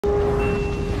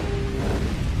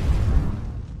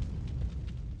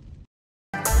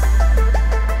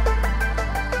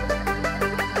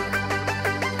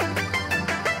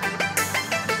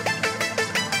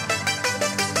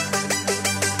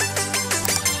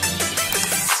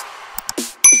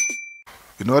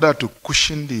In order to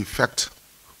cushion the effect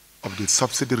of the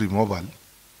subsidy removal,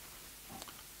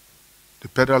 the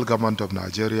federal government of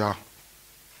Nigeria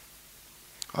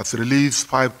has released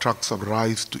 5 trucks of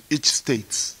rice to each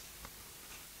state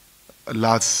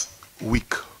last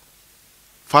week.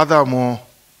 Furthermore,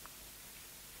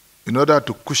 in order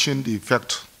to cushion the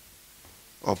effect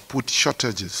of food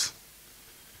shortages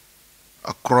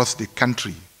across the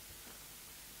country,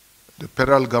 the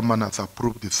federal government has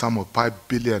approved the sum of 5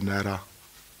 billion naira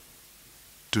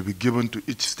to be given to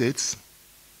each state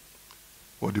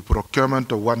for the procurement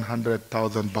of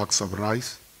 100,000 bags of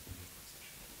rice,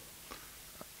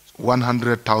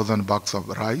 100,000 bags of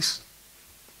rice,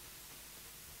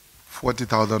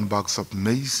 40,000 bags of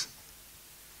maize,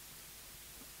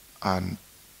 and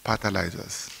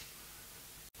fertilizers.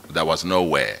 There was no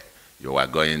way you were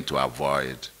going to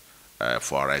avoid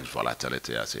forex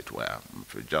volatility, as it were.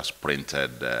 If you just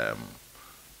printed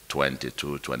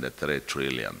 22, 23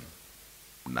 trillion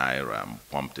naira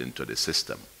pumped into the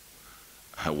system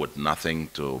with nothing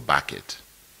to back it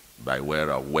by way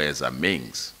of ways and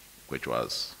means, which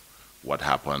was what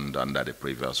happened under the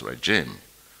previous regime.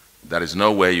 There is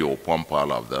no way you will pump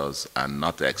all of those and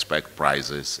not expect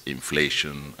prices,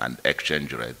 inflation, and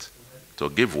exchange rate to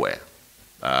give way.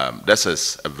 This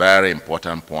is a very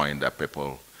important point that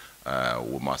people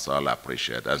we must all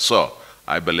appreciate. And so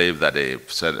I believe that the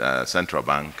central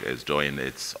bank is doing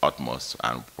its utmost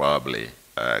and probably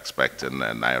expecting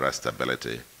Naira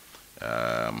stability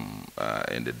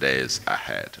in the days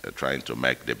ahead, trying to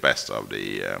make the best of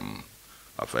the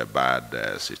of a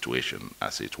bad situation,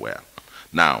 as it were.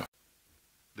 Now,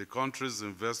 the country's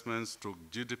investments to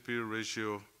GDP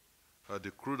ratio,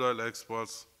 the crude oil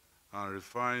exports and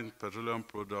refined petroleum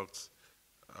products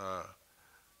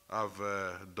have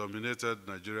dominated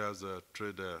Nigeria's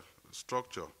trade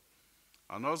structure.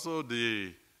 And also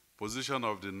the position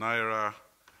of the Naira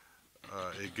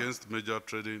against major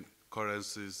trading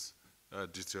currencies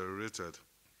deteriorated.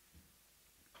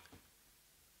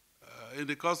 In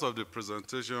the course of the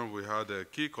presentation, we had a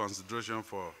key consideration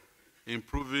for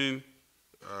improving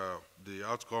the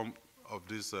outcome of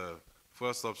this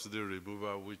first subsidy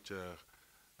removal, which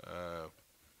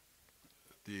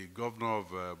the governor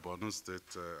of Borno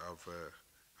State have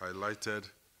highlighted.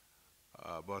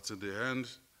 But in the end,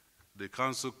 the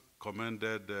council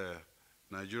commended the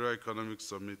Nigeria Economic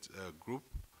Summit Group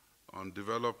on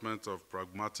development of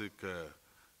pragmatic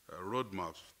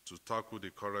roadmaps to tackle the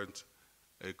current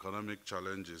economic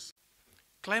challenges.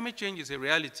 Climate change is a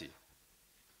reality.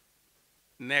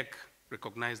 NEC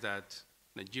recognized that,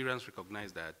 Nigerians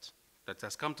recognize that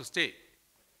has come to stay.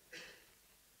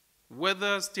 What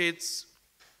are states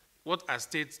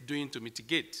doing to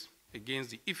mitigate against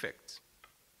the effect?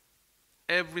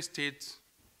 Every state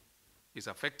is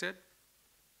affected.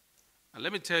 And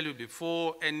let me tell you,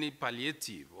 before any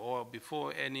palliative or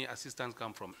before any assistance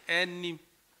comes from any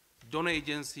donor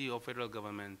agency or federal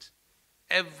government,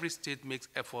 every state makes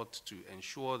effort to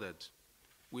ensure that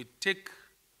we take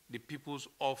the peoples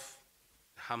off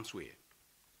harm's way.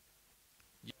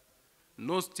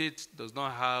 No state does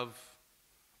not have,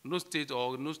 no state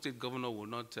governor will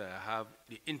not have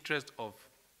the interest of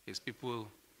his people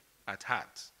at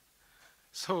heart.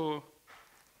 So,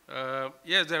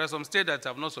 yes, there are some states that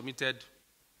have not submitted,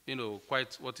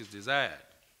 quite what is desired.